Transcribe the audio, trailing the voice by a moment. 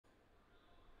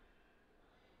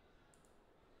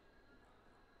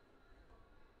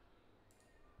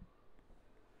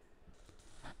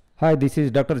Hi, this is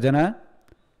Dr. Jana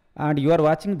and you are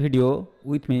watching video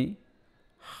with me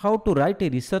how to write a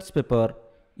research paper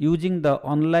using the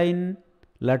online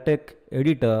LaTex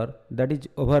editor, that is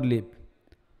Overleaf.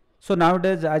 So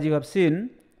nowadays, as you have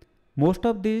seen, most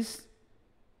of these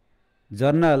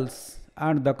journals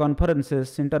and the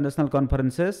conferences, international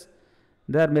conferences,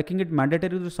 they are making it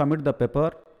mandatory to submit the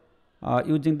paper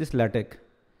using this LaTex.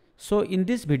 So in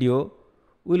this video,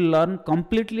 we will learn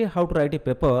completely how to write a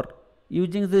paper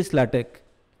using this LaTex.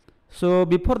 So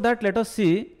before that, let us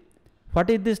see what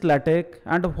is this LaTex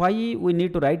and why we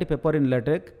need to write a paper in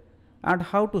LaTex and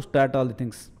how to start all the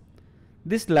things.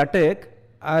 This LaTex,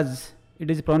 as it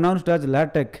is pronounced as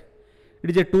LaTex,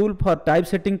 it is a tool for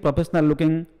typesetting professional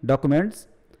looking documents.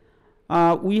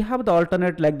 We have the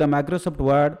alternate like the Microsoft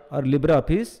Word or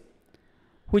LibreOffice,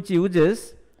 which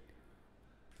uses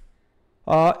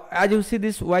as you see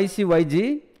this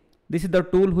YCYG. This is the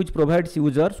tool which provides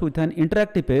users with an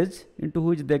interactive page into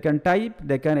which they can type,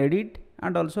 they can edit,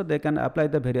 and also they can apply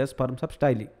the various forms of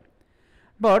styling.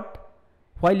 But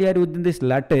while you are using this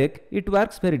LaTex, it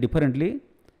works very differently.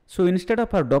 So instead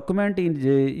of a document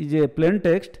is a plain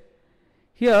text,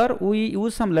 here we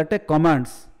use some LaTex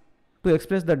commands to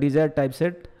express the desired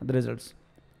typeset the results.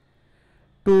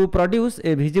 To produce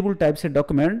a visible typeset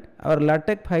document, our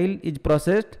LaTex file is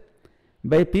processed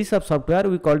by a piece of software.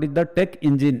 We called it the text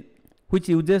engine, which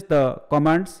uses the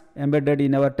commands embedded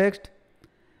in our text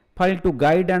file to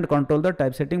guide and control the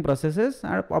typesetting processes,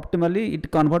 and optimally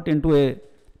it converts into a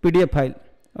PDF file.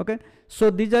 Okay, so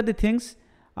these are the things.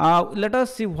 Let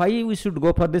us see why we should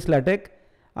go for this LaTex.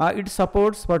 It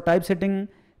supports for typesetting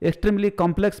extremely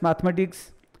complex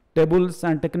mathematics, tables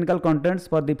and technical contents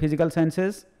for the physical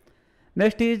sciences.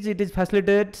 Next is it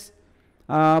facilitates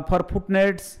for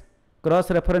footnotes,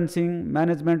 cross-referencing,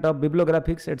 management of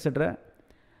bibliographics, etc.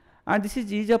 And this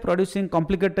is easy of producing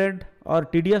complicated or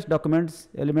tedious documents,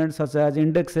 elements such as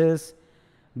indexes,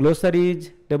 glossaries,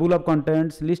 table of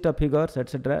contents, list of figures,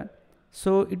 etc.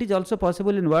 So it is also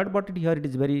possible in Word, but here it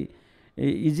is very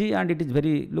easy and it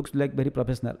is looks like very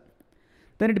professional.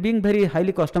 Then it being very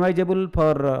highly customizable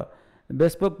for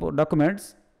bespoke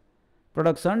documents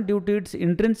production due to its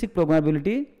intrinsic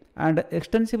programmability and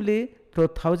extensively through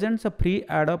thousands of free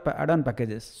add-on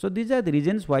packages. So these are the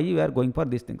reasons why you are going for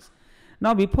these things.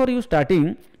 Now before you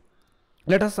starting,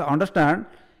 let us understand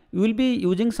you will be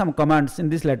using some commands in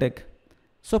this LaTex.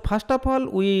 So first of all,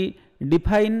 we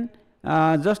define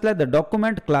just like the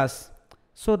document class.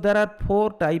 So there are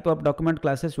 4 type of document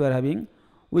classes we are having.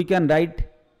 We can write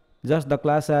just the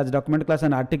class as document class,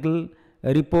 an article,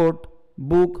 a report,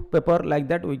 book, paper, like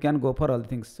that we can go for all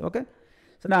things. Okay.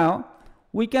 So now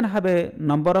we can have a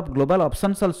number of global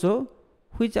options also,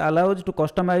 which allows to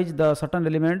customize the certain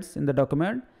elements in the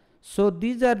document. So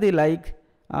these are the like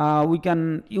we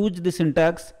can use the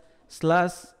syntax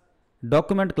 /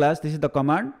 document class. This is the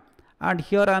command, and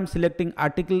here I am selecting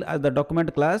article as the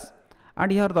document class,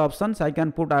 and here are the options. I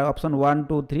can put option 1,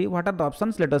 2, 3. What are the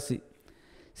options? Let us see.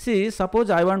 See,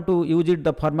 suppose I want to use it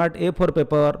the format A4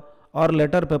 paper or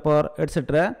letter paper,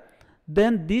 etc.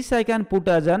 Then this I can put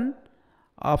as an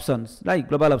options like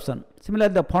global option.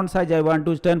 Similarly, the font size I want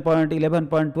to is 10 point, 11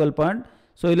 point, 12 point.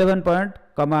 So 11 point,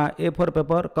 comma A4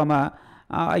 paper, comma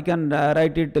I can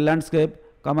write it landscape,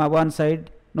 comma one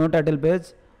side, no title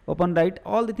page, open right.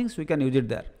 All the things we can use it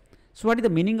there. So what is the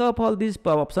meaning of all these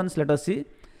options? Let us see.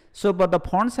 So for the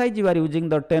font size you are using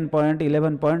the 10 point,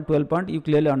 11 point, 12 point. You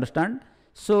clearly understand.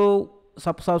 So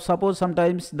suppose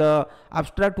sometimes the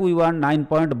abstract we want 9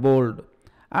 point bold,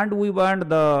 and we want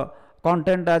the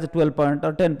content as 12 point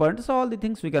or 10 point. So all the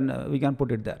things we can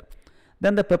put it there.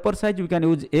 Then the paper size we can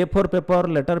use A4 paper,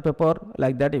 letter paper,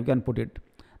 like that you can put it.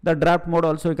 The draft mode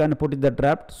also you can put it the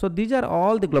draft. So these are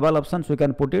all the global options we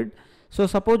can put it. So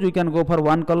suppose we can go for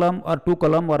 1 column or 2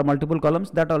 column or multiple columns,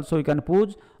 that also you can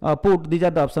put. These are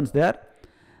the options there.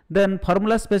 Then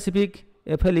formula specific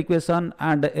FL equation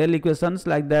and L equations,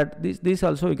 like that. This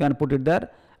also you can put it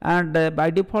there. And by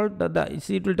default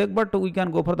it will take, but we can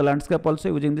go for the landscape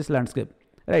also using this landscape,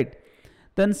 right?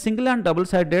 Then single and double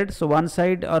sided, so one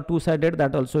side or two sided,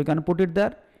 that also you can put it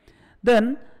there.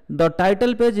 Then the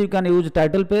title page, you can use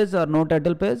title page or no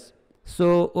title page.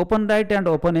 So open right and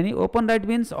open any. Open right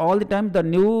means all the time the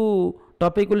new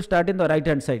topic will start in the right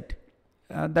hand side.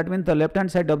 That means the left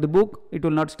hand side of the book, it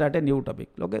will not start a new topic.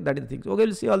 Okay, that is the thing. Okay,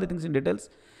 we'll see all the things in details.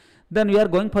 Then we are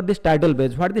going for this title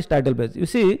page. What is this title page? You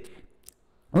see,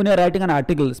 when you are writing an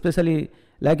article, especially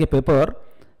like a paper,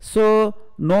 so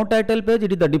no title page,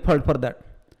 it is the default for that.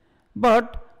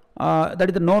 But that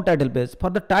is the no title page. For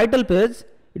the title page,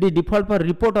 it is default for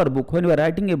report or book. When you are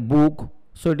writing a book,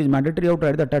 so it is mandatory you have to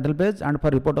write the title page, and for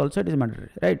report also it is mandatory,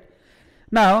 right?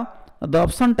 Now the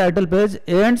option title page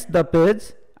ends the page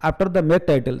after the make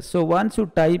title. So once you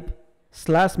type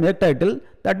slash make title,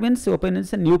 that means open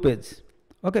is a new page.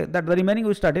 Okay, that the remaining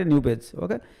we started a new page.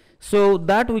 Okay, so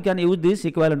that we can use this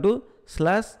equivalent to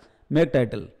slash make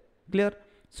title. Clear?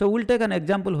 So we'll take an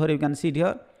example where you can see it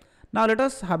here. Now let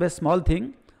us have a small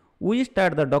thing. We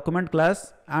start the document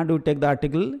class and we take the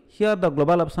article. Here the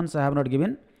global options I have not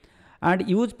given. And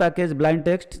use package blind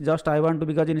text, just I want to,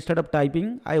 because instead of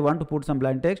typing I want to put some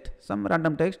blind text, some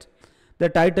random text. The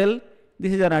title,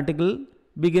 this is an article,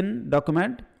 begin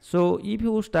document. So if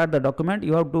you start the document,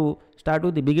 you have to start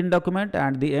with the begin document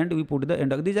and the end we put the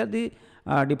end. These are the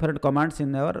different commands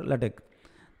in our LaTex.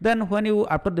 Then when you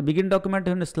after the begin document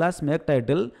and slash make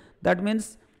title, that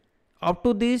means up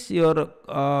to this your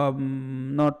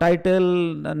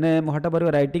title, name, whatever you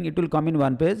are writing, it will come in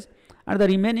one page, and the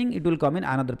remaining it will come in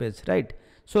another page, right?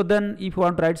 So then if you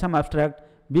want to write some abstract,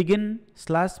 begin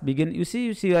slash begin, you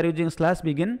see you are using slash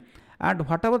begin, and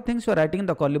whatever things you are writing in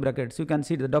the curly brackets, you can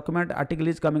see the document article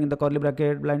is coming in the curly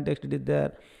bracket, blind text it is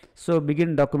there. So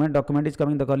begin document is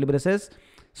coming in the curly braces.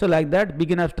 So like that,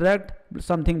 begin abstract,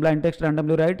 something blind text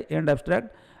randomly write, end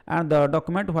abstract, and the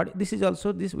document what this is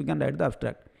also this we can write the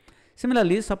abstract.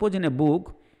 Similarly, suppose in a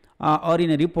book or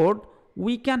in a report,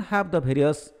 we can have the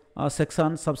various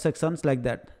sections, subsections like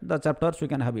that. The chapters we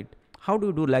can have it. How do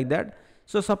you do like that?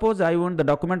 So suppose I want the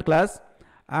document class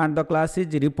and the class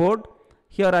is report.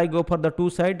 Here I go for the two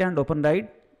side and open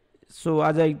right. So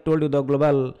as I told you the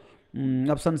global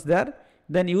options there.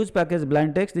 Then use package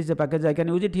blind text. This is a package I can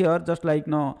use it here just like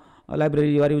a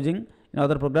library you are using in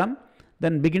other program.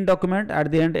 Then begin document,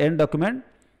 at the end document.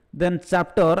 Then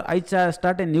chapter, I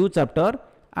start a new chapter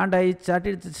and I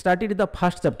started the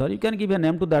first chapter. You can give a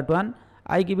name to that one.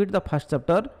 I give it the first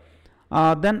chapter.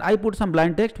 Then I put some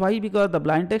blind text. Why? Because the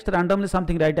blind text randomly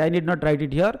something write. I need not write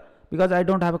it here because I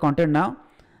don't have a content now.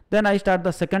 Then I start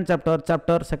the second chapter,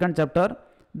 second chapter.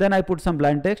 Then I put some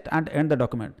blind text and end the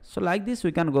document. So like this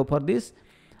we can go for this.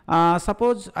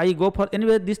 Suppose I go for,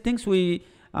 anyway these things we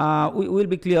will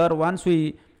be clear once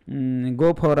we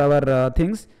go for our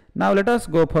things. Now let us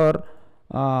go for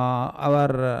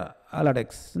our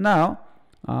LaTex. Now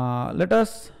let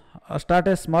us start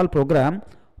a small program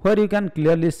where you can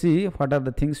clearly see what are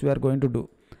the things we are going to do.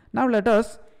 Now let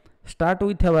us start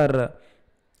with our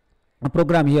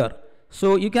program here.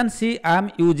 So you can see I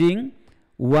am using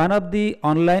one of the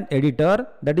online editor,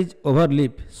 that is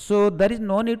Overleaf. So there is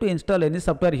no need to install any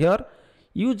software here.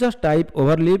 You just type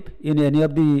Overleaf in any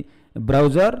of the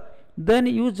browser. Then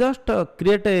you just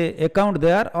create a account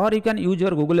there, or you can use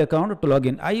your Google account to log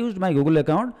in. I used my Google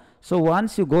account. So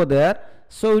once you go there,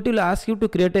 so it will ask you to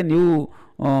create a new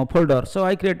folder. So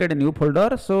I created a new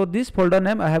folder. So this folder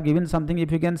name I have given something,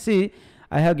 if you can see,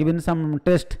 I have given some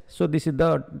test. So this is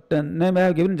the name I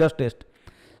have given, just test.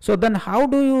 So then how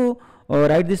do you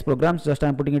write these programs? Just I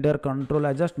am putting it here, control,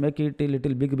 I just make it a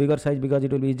little bigger size because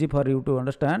it will be easy for you to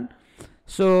understand.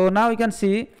 So now you can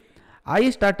see I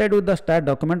started with the start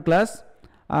document class,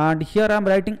 and here I am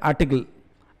writing article,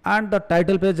 and the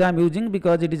title page I am using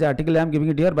because it is article I am giving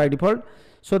it here by default.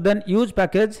 So then use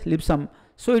package libsum.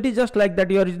 So it is just like that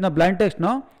you are using a blind text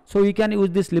now. So you can use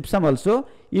this libsum also.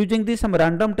 Using this some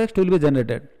random text will be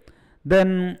generated.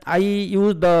 Then I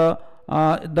use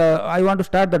I want to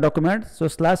start the document. So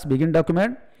slash begin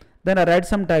document. Then I write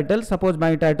some title. Suppose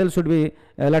my title should be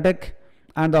LaTex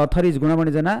and the author is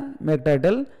Gunamani Jana, make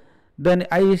title. Then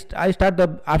I start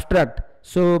the abstract.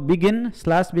 So begin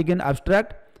slash begin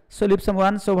abstract. So libsum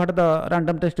 1. So what are the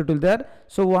random text it will there.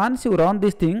 So once you run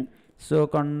this thing, so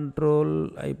control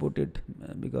I put it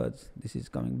because this is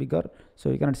coming bigger,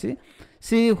 so you cannot see.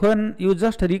 See, when you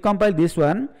just recompile this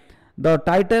one, the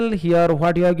title here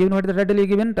what you have given, what is the title you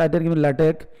given? Title given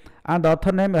LaTex, and the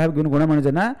author name I have given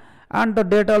Gunamanjana, and the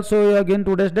date also you have given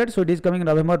today's date. So it is coming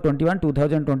November 21,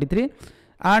 2023.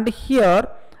 And here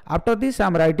after this I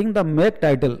am writing the make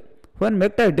title. When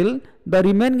make title, the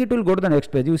remaining it will go to the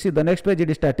next page. You see the next page it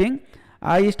is starting.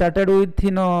 I started with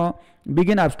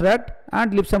begin abstract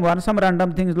and libsum 1, some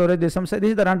random things. This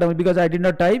is the random because I did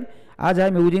not type. As I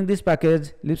am using this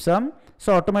package libsum,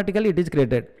 so automatically it is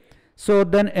created. So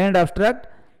then end abstract.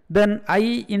 Then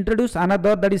I introduce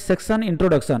another, that is section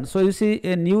introduction. So you see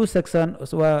a new section.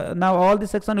 So now all the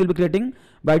section will be creating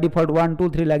by default 1, 2,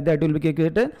 3 like that will be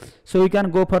created. So you can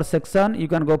go for section, you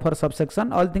can go for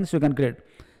subsection, all things you can create.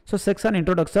 So section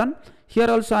introduction. Here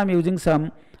also I am using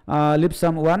some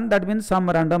libsum 1, that means some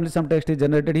randomly some text is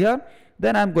generated here.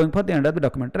 Then I am going for the end of the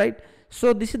document, right?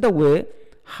 So this is the way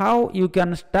how you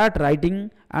can start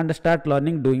writing and start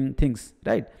learning doing things,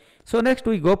 right? So next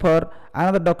we go for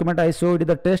another document. I show it is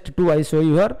the test 2 I show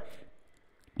you here.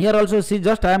 Here also see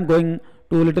just I am going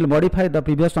to little modify the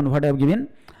previous one what I have given.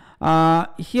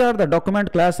 Here the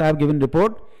document class I have given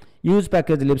report, use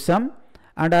package libsum,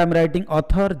 and I am writing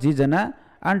author G Jana,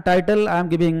 and title I am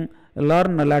giving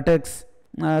learn LaTex,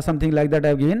 something like that I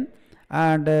have given,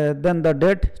 and then the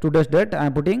date, today's date I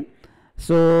am putting.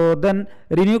 So then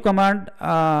renew command,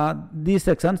 these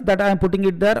sections that I am putting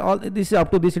it there, all this is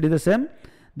up to this it is the same.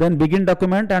 Then begin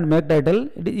document and make title,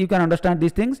 you can understand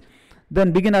these things.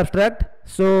 Then begin abstract,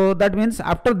 so that means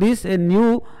after this a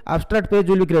new abstract page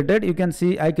will be created. You can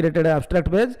see I created an abstract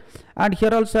page, and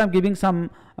here also I am giving some,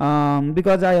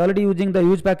 because I already using the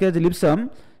use package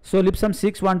libsum. So libsum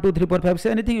 6 1 2 3 4 5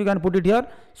 6, anything you can put it here.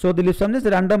 So the libsum is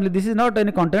randomly, this is not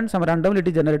any content, some randomly it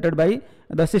is generated by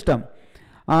the system.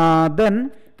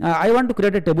 Then I want to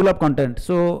create a table of content.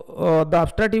 So the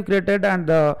abstract you created and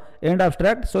the end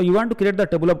abstract, so you want to create the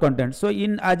table of content. So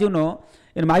in, as you know,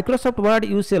 in Microsoft Word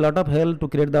you see a lot of help to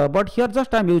create the, but here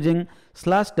just I am using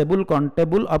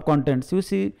 /table of contents. You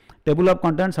see table of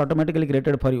contents automatically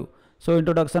created for you. So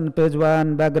introduction, page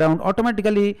 1, background,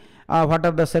 automatically what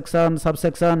are the section,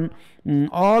 subsection,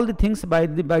 all the things by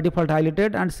default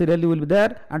highlighted, and serially will be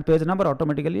there, and page number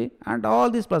automatically, and all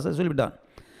this process will be done.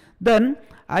 Then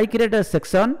I create a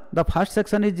section. The first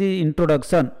section is the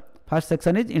introduction. First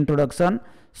section is introduction.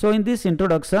 So in this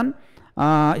introduction,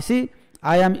 see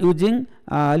I am using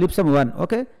libsum 1.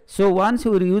 Okay. So once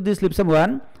you use this libsum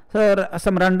 1, so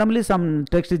some randomly some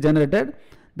text is generated.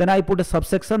 Then I put a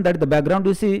subsection, that is the background.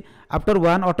 You see after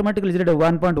 1 automatically generated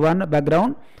 1.1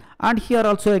 background, and here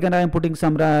also again I am putting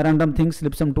some random things,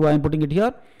 libsum 2 I am putting it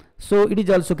here. So it is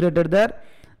also created there.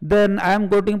 Then I am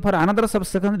going for another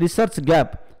subsection, research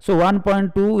gap. So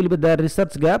 1.2 will be the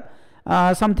research gap.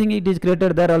 Something it is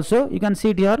created there also. You can see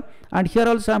it here. And here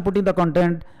also I am putting the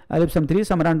content, libsum 3,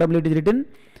 some randomly it is written.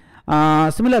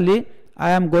 Similarly, I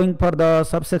am going for the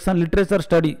subsection literature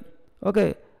study.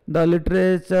 Okay. The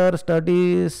literature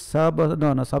study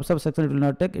subsection it will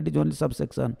not take. It is only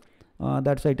subsection.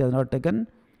 That's why it has not taken.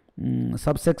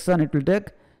 Subsection it will take.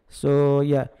 So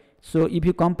yeah. So if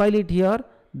you compile it here,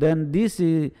 then this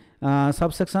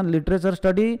subsection literature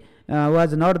study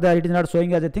was not there, it is not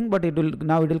showing as a thing, but it will,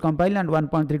 now it will compile and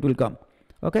 1.3 it will come.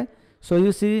 Okay. So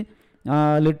you see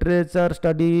literature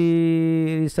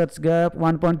study, research gap,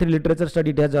 1.3 literature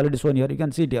study, it has already shown here, you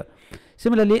can see it here.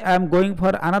 Similarly, I am going for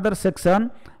another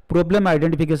section, problem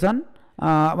identification,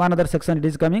 another section it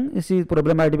is coming. You see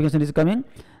problem identification is coming.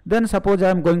 Then suppose I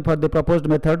am going for the proposed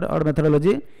method or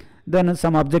methodology, then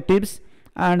some objectives,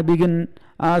 and begin.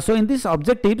 So in this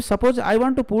objective, suppose I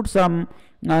want to put some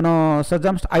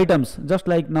suggest items, just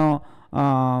like now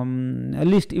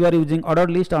list, you are using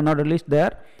ordered list or unordered list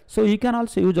there. So you can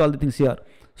also use all the things here.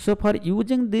 So for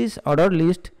using this ordered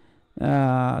list,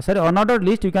 unordered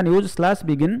list, you can use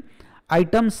 /begin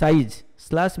item size,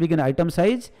 /begin item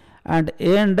size and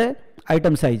end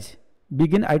item size,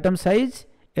 begin item size,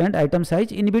 end item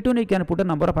size. In between you can put a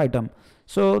number of item.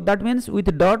 So that means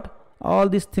with dot all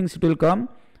these things it will come.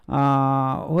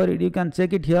 Where you can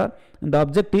check it here in the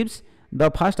objectives. The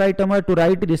first item are to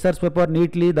write research paper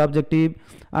neatly, the objective,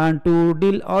 and to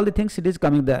deal all the things it is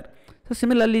coming there. So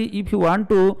similarly, if you want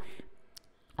to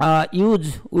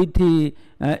use with the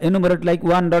enumerate like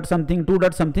 1 dot something, 2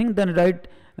 dot something, then write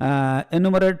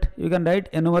enumerate, you can write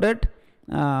enumerate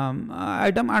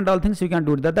item and all things you can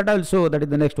do that. That I will show, that is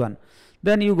the next one.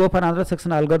 Then you go for another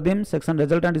section, algorithm, section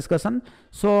result and discussion.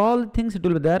 So all things it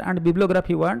will be there, and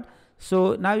bibliography you want.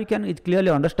 So now you can clearly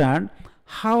understand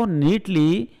how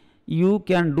neatly you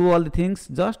can do all the things.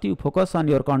 Just you focus on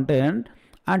your content,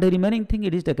 and the remaining thing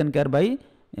it is taken care by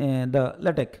the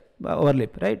LaTex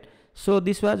Overleaf, right? So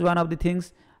this was one of the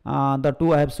things, the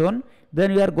two I have shown.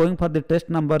 Then we are going for the test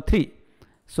number 3.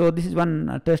 So this is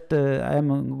one test I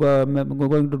am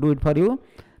going to do it for you.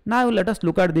 Now let us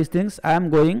look at these things. I am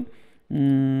going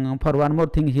for one more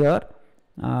thing here.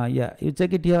 Yeah, you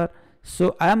check it here.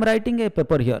 So I am writing a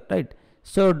paper here, right?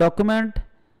 So document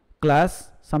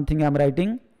class, something I am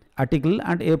writing, article,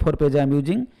 and A4 page I am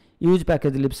using, use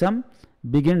package libsum,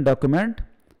 begin document.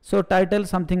 So title,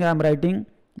 something I am writing,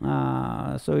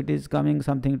 so it is coming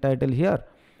something title here.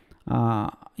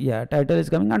 Yeah, title is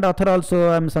coming, and author also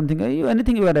I am something,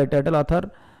 anything you can write, title,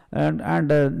 author, and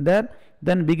there.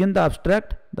 Then begin the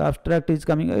abstract. The abstract is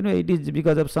coming, it is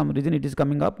because of some reason it is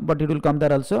coming up, but it will come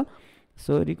there also.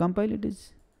 So recompile it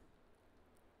is.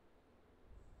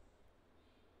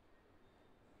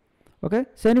 Okay,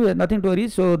 so anyway, nothing to worry.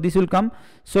 So this will come.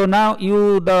 So now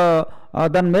you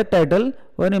then make title.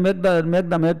 When you make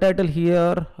the title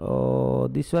here,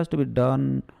 this was to be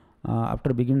done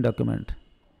after begin document.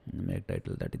 Make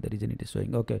title, that is the reason it is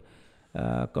showing. Okay,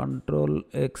 Control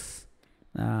X.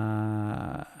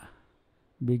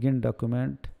 begin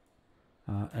document,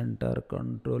 enter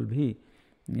control V,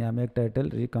 yeah, make title,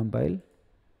 recompile.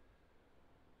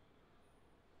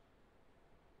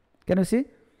 Can you see?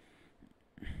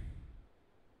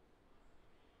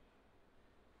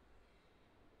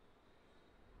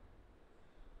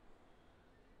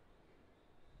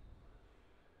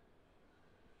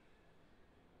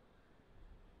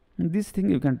 This thing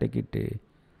you can take it.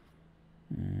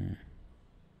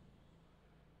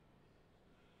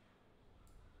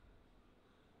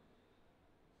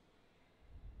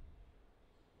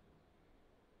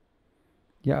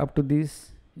 Yeah, up to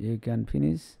this you can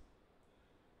finish.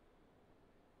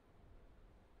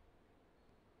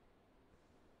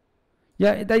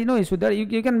 Yeah, there is no issue there.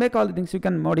 You can make all the things, you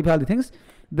can modify all the things.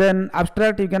 Then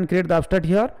abstract, you can create the abstract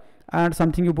here and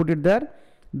something you put it there.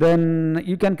 Then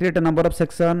you can create a number of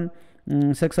section,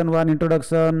 section 1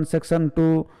 introduction, section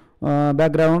 2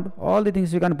 background, all the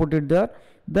things you can put it there.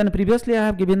 Then previously I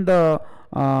have given the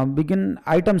begin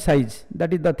item size,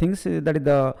 that is the things, that is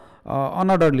the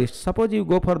unordered list. Suppose you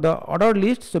go for the ordered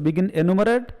list, so begin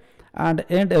enumerate and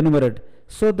end enumerate.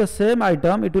 So the same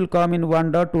item, it will come in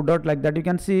 1 dot, 2 dot, like that. You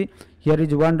can see here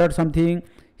is 1 dot something,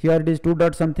 here it is 2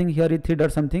 dot something, here is 3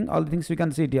 dot something, all the things you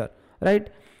can see it here, right?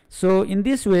 So in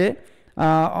this way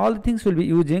all the things will be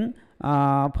using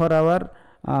for our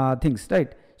things,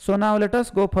 right? So now let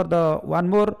us go for the one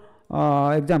more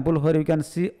example where you can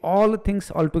see all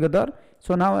things all together.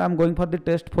 So now I am going for the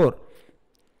test 4.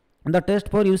 In the test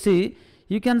 4, you see,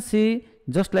 you can see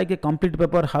just like a complete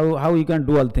paper how you can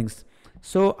do all things.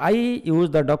 So I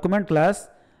use the document class,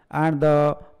 and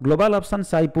the global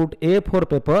options I put A for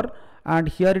paper, and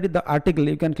here it is the article,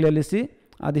 you can clearly see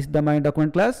this is the my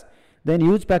document class. Then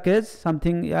use package,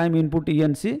 something I am input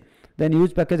ENC. Then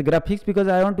use package graphics because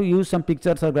I want to use some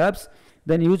pictures or graphs.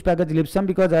 Then use package lipsum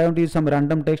because I want to use some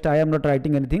random text, I am not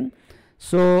writing anything.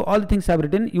 So all the things I have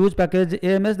written. Use package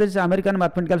AMS, that is American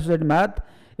Mathematical Society Math,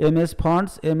 AMS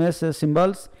fonts, AMS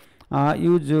symbols.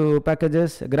 Use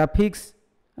packages graphics.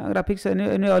 Graphics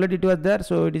anyway already it was there,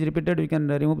 so it is repeated, we can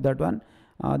remove that one.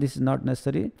 This is not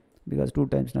necessary because 2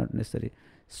 times not necessary.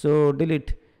 So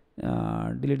delete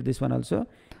this one also.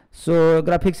 So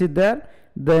graphics is there.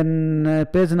 Then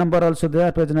page number also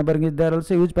there, page numbering is there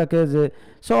also. Use package.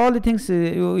 So all the things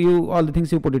all the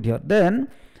things you put it here. Then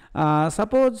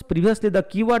suppose previously the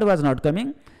keyword was not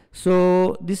coming,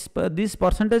 so this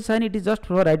percentage sign, it is just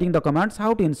for writing the commands.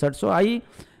 How to insert? So I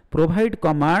provide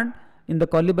command in the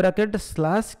curly bracket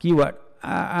slash keyword,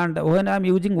 and when I am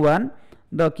using one,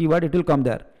 the keyword it will come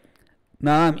there.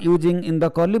 Now I am using in the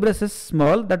curly braces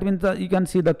small, that means you can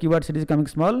see the keywords, it is coming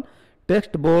small.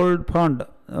 Text bold font,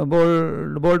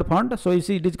 bold font. So you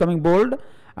see it is coming bold,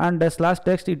 and slash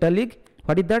text italic.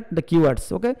 What is that? The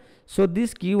keywords. Okay. So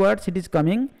these keywords it is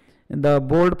coming in the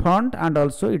bold font and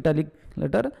also italic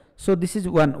letter. So this is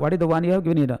one. What is the one you have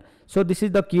given here? So this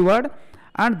is the keyword,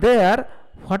 and there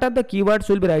what are the keywords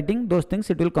will be writing, those things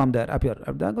it will come there up here.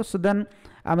 So then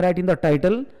I am writing the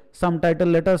title, some title.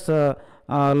 Let us learn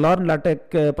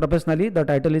LaTex professionally. The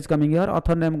title is coming here.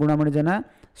 Author name Gunamani Jana.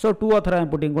 So 2 author I am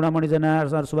putting, Gunamani Jana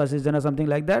or Subhasis Jana, something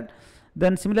like that.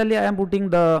 Then similarly I am putting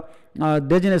the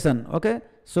designation. Okay.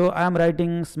 So I am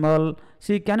writing small.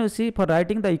 See, can you see, for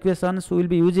writing the equations we will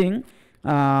be using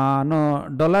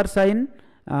dollar sign,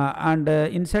 and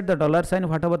inside the dollar sign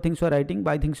whatever things you are writing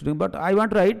by things doing. But I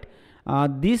want to write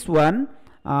this one,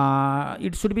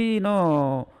 it should be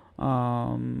on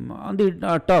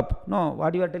the top. No,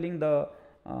 what you are telling, the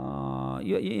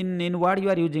in what you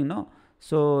are using, no.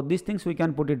 So these things we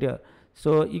can put it here.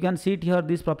 So you can see it here,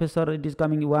 this professor, it is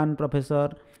coming 1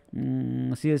 professor,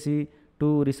 CSE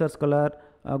 2 research scholar,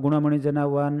 Gunamani Jana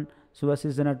 1,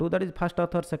 Subhasis Jana 2, that is first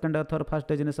author, second author, first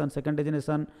designation, second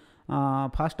designation,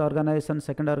 first organization,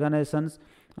 second organizations,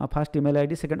 first email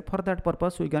ID, second. For that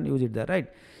purpose we can use it there, right?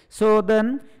 So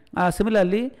then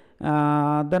similarly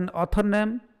then author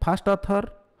name, first author,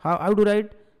 how to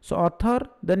write? So author,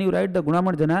 then you write the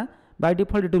Gunamani Jana, by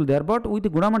default it will there, but with the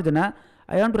Gunamani Jana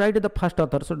I want to write the first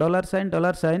author. So dollar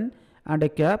sign and a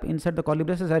cap, inside the curly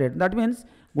braces I write. That means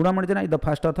Gunamani Jana is the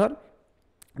first author.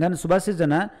 Then Subhasis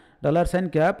Jana, dollar sign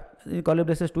cap, curly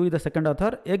braces 2 is the second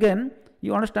author. Again,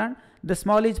 you understand, the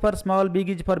small is for small, big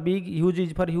is for big, huge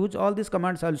is for huge. All these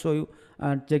commands I will show you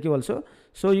and check you also.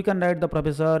 So you can write the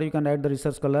professor, you can write the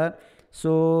research scholar.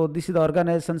 So this is the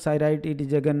organizations I write, it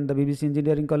is again the BBC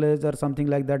Engineering College or something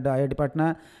like that, the IIT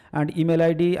Patna. And email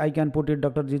ID I can put it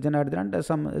Dr. Jijan at the end,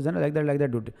 some like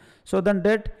that do it. So then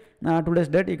date, today's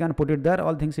date you can put it there,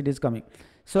 all things it is coming.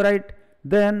 So right,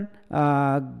 then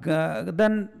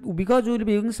because we will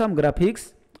be using some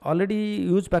graphics, already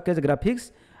use package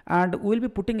graphics, and we will be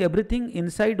putting everything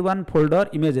inside one folder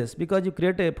images, because you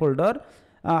create a folder.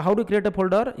 How to create a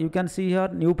folder? You can see here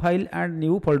new file and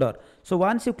new folder. So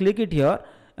once you click it here,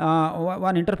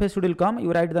 one interface will come.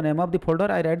 You write the name of the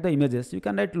folder. I write the images. You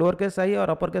can write lowercase I or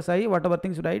uppercase I, whatever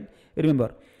things you write,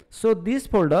 remember. So this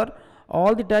folder,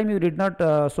 all the time you did not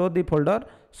show the folder,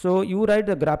 so you write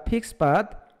the graphics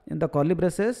path in the curly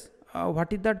braces.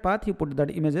 What is that path? You put that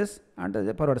images and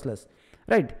the forward slash,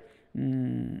 right?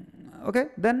 Okay,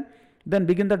 then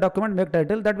begin the document, make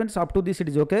title. That means up to this it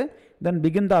is okay. Then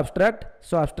begin the abstract.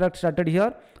 So abstract started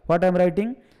here. What I am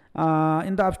writing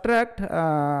in the abstract,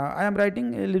 I am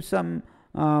writing leave some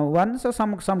one, so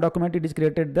some document it is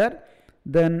created there.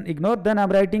 Then ignore. Then I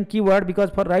am writing keyword, because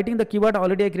for writing the keyword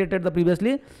already I created the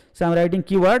previously. So I am writing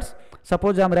keywords.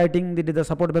 Suppose I am writing the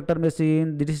support vector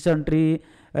machine, the decision tree,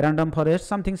 random forest,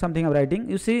 something I am writing.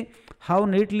 You see how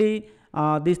neatly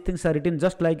these things are written,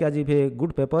 just like as if a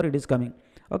good paper it is coming.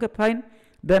 Okay, fine.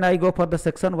 Then I go for the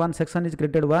section. One section is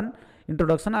created, one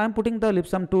introduction. I am putting the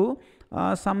lipsum 2,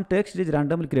 some text is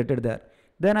randomly created there.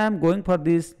 Then I am going for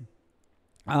this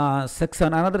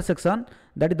section, another section,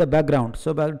 that is the background.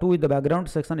 So 2 is the background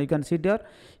section. You can see it here.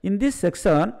 In this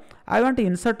section I want to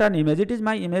insert an image. It is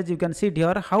my image. You can see it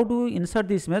here. How do you insert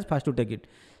this image? First to take it.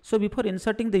 So before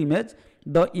inserting the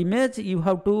image you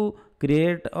have to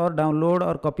create or download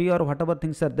or copy or whatever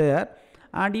things are there,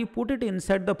 and you put it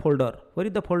inside the folder. Where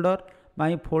is the folder?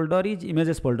 My folder is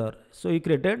images folder. So you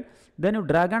created, then you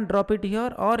drag and drop it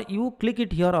here, or you click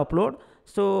it here, upload.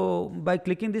 So by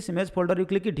clicking this image folder, you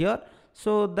click it here,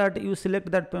 so that you select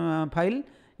that file.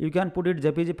 You can put it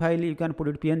JPG file, you can put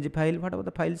it PNG file, whatever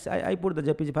the files. I put the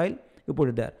JPG file, you put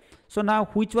it there. So now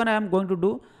which one I am going to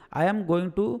do? I am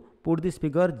going to put this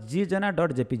figure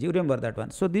gjena.jpg. Remember that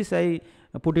one. So this I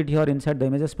put it here inside the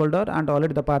images folder, and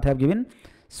already the path I have given.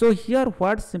 So here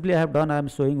what simply I have done, I am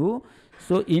showing you.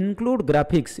 So include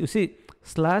graphics, you see,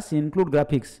 slash include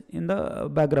graphics in the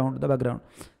background,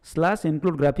 slash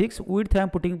include graphics. Width I am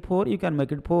putting 4, you can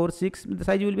make it 4, 6, the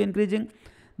size will be increasing.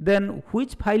 Then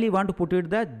which file you want to put it,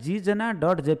 the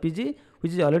gjena.jpg,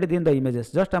 which is already in the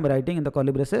images. Just I am writing in the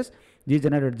curly braces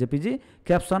gjena.jpg.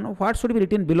 Caption, what should be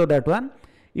written below that one?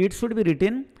 It should be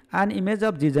written an image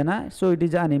of gjena. So it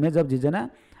is an image of gjena,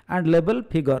 and label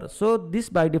figure. So this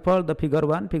by default the figure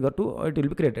 1, figure 2, it will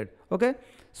be created. Okay,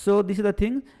 so this is the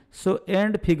thing. So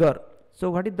end figure. So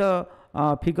what is the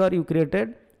figure you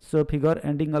created? So figure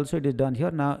ending also it is done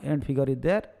here. Now end figure is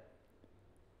there.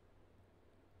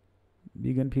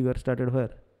 Begin figure started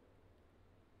where?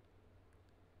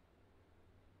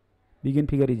 Begin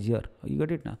figure is here. You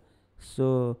got it now.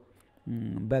 So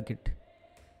back it.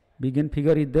 Begin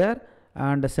figure is there,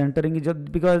 and the centering is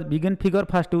just because begin figure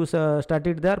first you start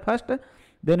it there first,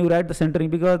 then you write the centering,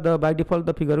 because by default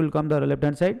the figure will come the left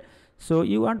hand side. So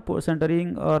you want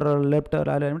centering or left or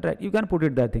alignment, right? You can put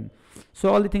it that thing.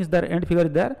 So all the things there, end figure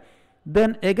is there.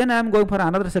 Then again I am going for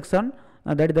another section,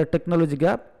 that is the technology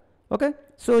gap. Okay,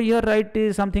 so here write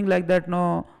is something like that.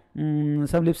 No,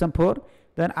 some leave some 4.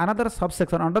 Then another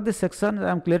subsection. Under this section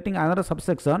I am creating another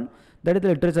subsection, that is the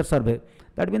literature survey.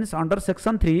 That means under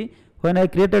section 3, when I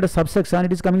created a subsection,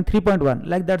 it is coming 3.1,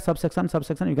 like that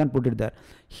subsection you can put it there.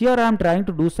 Here I am trying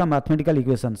to do some mathematical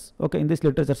equations. Okay, in this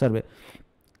literature survey.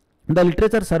 The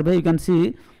literature survey you can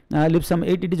see leave some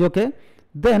 8, it is okay.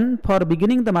 Then for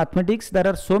beginning the mathematics there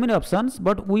are so many options,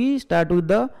 but we start with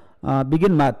the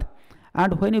begin math.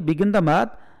 And when you begin the math,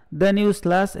 then you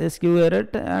slash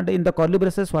sqrt, and in the curly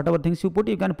braces whatever things you put,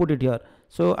 you can put it here.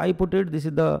 So I put it, this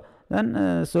is the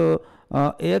then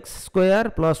x square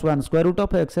plus 1, square root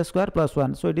of x square plus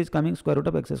 1. So it is coming square root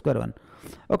of x square 1.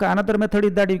 Okay, another method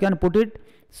is that you can put it,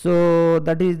 so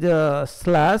that is the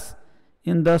slash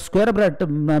in the square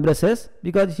braces,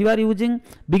 because you are using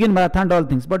begin math and all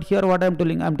things, but here what I am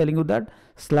telling you that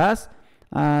slash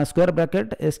square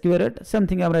bracket sqrt, same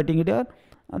thing I am writing it here.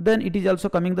 Then it is also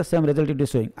coming the same result it is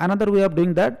showing. Another way of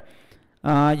doing that,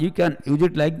 you can use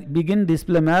it like begin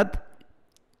display math,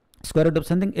 square root of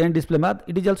something, end display math.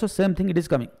 It is also same thing it is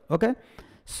coming. Okay,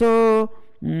 so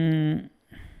even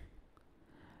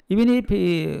if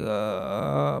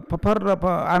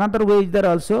another way is there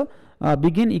also,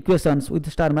 begin equations with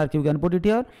star mark, you can put it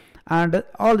here, and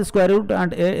all the square root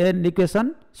and end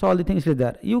equation. So all the things is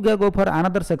there. You can go for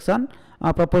another section,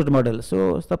 proposed model.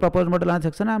 So the proposed model and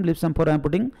section I am leave some 4 I am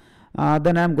putting.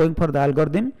 Then I am going for the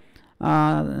algorithm,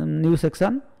 new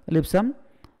section, leave some.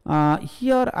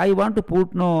 Here I want to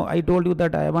put, no, I told you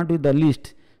that I want to use the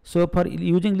list. So for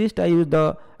using list I use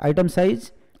the item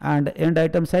size and end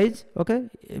item size. Okay,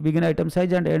 begin item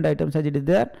size and end item size, it is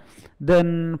there.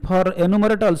 Then for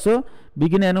enumerate also,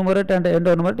 begin enumerate and end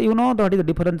enumerate, you know what is the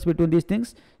difference between these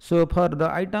things. So for the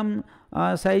item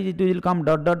size, it will come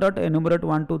dot dot dot enumerate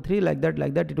 1 2 3, like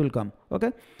that it will come.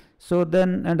 Okay, so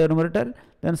then and enumerator,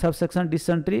 then subsection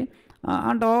decision tree,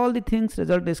 and all the things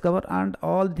result discover, and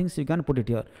all the things you can put it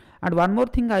here. And one more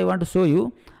thing I want to show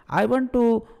you, I want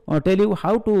to tell you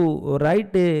how to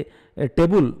write a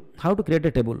table, how to create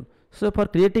a table. So for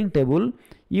creating table,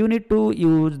 you need to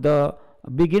use the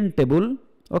begin table.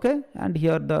 Okay, and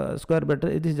here the square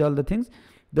bracket, this is all the things.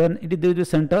 Then it is the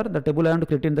center, the table I want to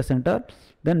create in the center.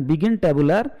 Then begin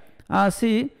tabular.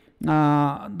 See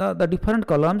the different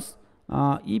columns.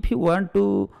 If you want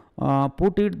to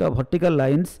put it the vertical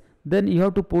lines, then you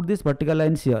have to put this vertical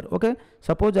lines here. Okay,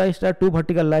 suppose I start 2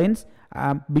 vertical lines,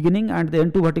 beginning and the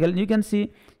end 2 vertical. You can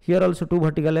see here also 2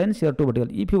 vertical lines, here 2 vertical.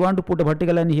 If you want to put a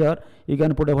vertical line here, you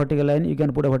can put a vertical line, you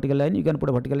can put a vertical line, you can put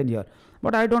a vertical line here.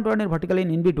 But I don't want a vertical line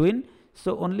in between,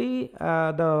 so only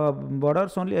the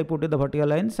borders only I put the vertical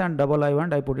lines, and double I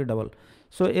want, I put it double.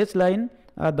 So H line,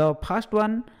 the first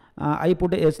one I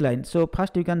put a H line. So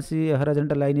first you can see a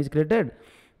horizontal line is created.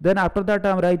 Then after that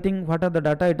I am writing what are the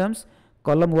data items,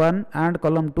 column 1 and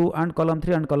column 2 and column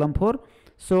 3 and column 4.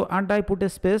 So and I put a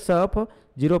space of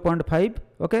 0.5.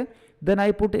 Okay, then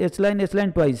I put H line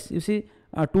twice. You see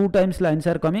 2 times lines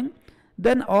are coming.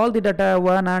 Then all the data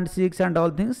 1 and 6 and all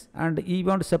things, and you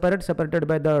want to separated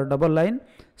by the double line.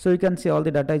 So you can see all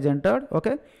the data is entered.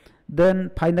 Okay,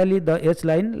 then finally the H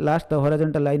line, last the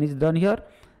horizontal line is done here.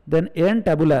 Then end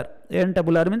tabular. End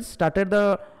tabular means started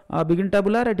the begin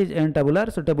tabular, it is end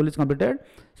tabular. So table is completed.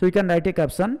 So you can write a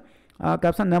caption.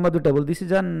 Caption name of the table. This is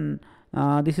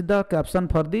the caption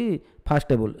for the first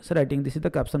table. So writing this is the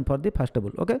caption for the first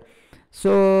table. Okay,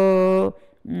 so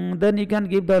then you can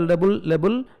give the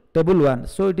label table 1.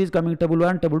 So it is coming table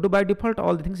 1, table 2, by default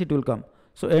all the things it will come.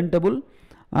 So end table.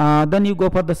 Then you go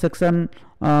for the section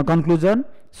conclusion.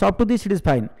 So up to this it is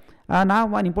fine. Now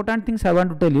one important things I want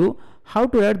to tell you, how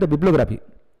to write the bibliography.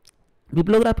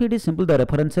 Bibliography, it is simple, the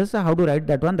references, how to write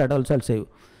that one, that also I'll show you.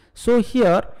 So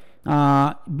here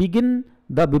begin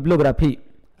the bibliography,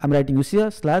 I'm writing, you see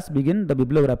here / begin the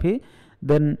bibliography.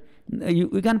 Then you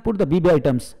can put the BB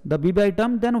items, the BB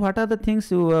item. Then what are the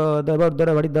things what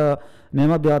is the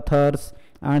name of the authors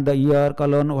and the year,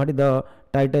 colon, what is the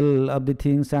title of the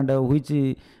things, and which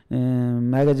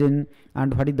magazine,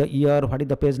 and what is the year, what is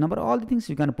the page number, all the things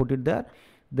you can put it there.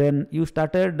 Then you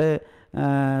started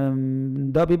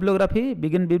the bibliography,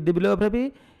 begin the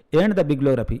bibliography, end the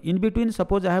bibliography. In between,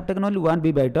 suppose I have taken only one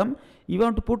BB item, you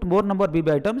want to put more number of BB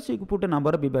items, you can put a number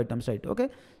of BB items, right? Okay,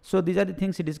 so these are the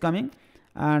things it is coming,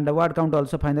 and the word count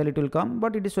also finally it will come,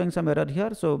 but it is showing some error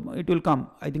here, so it will come.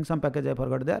 I think some package I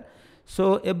forgot there.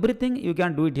 So everything you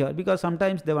can do it here, because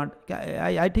sometimes they want,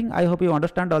 I hope you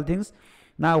understand all things.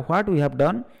 Now what we have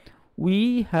done,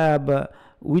 we have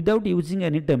without using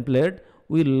any template,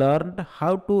 we learned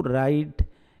how to write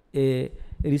a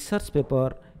research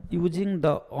paper using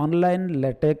the online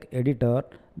LaTex editor,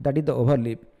 that is the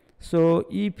Overleaf. So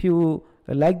if you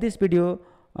like this video,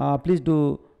 please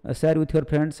do share with your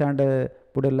friends and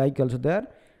put a like also there.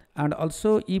 And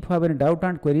also if you have any doubt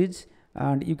and queries,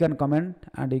 and you can comment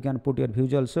and you can put your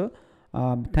views also.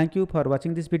 Thank you for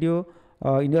watching this video.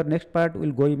 In your next part we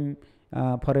will go in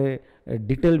for a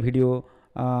detailed video,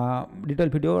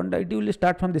 and it will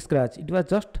start from the scratch. It was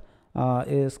just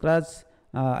a scratch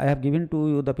I have given to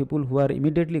you, the people who are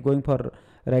immediately going for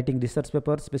writing research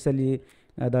papers, especially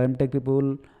the MTech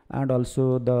people and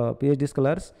also the PhD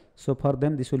scholars. So for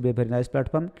them this will be a very nice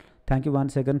platform. Thank you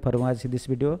once again for watching this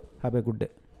video. Have a good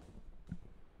day.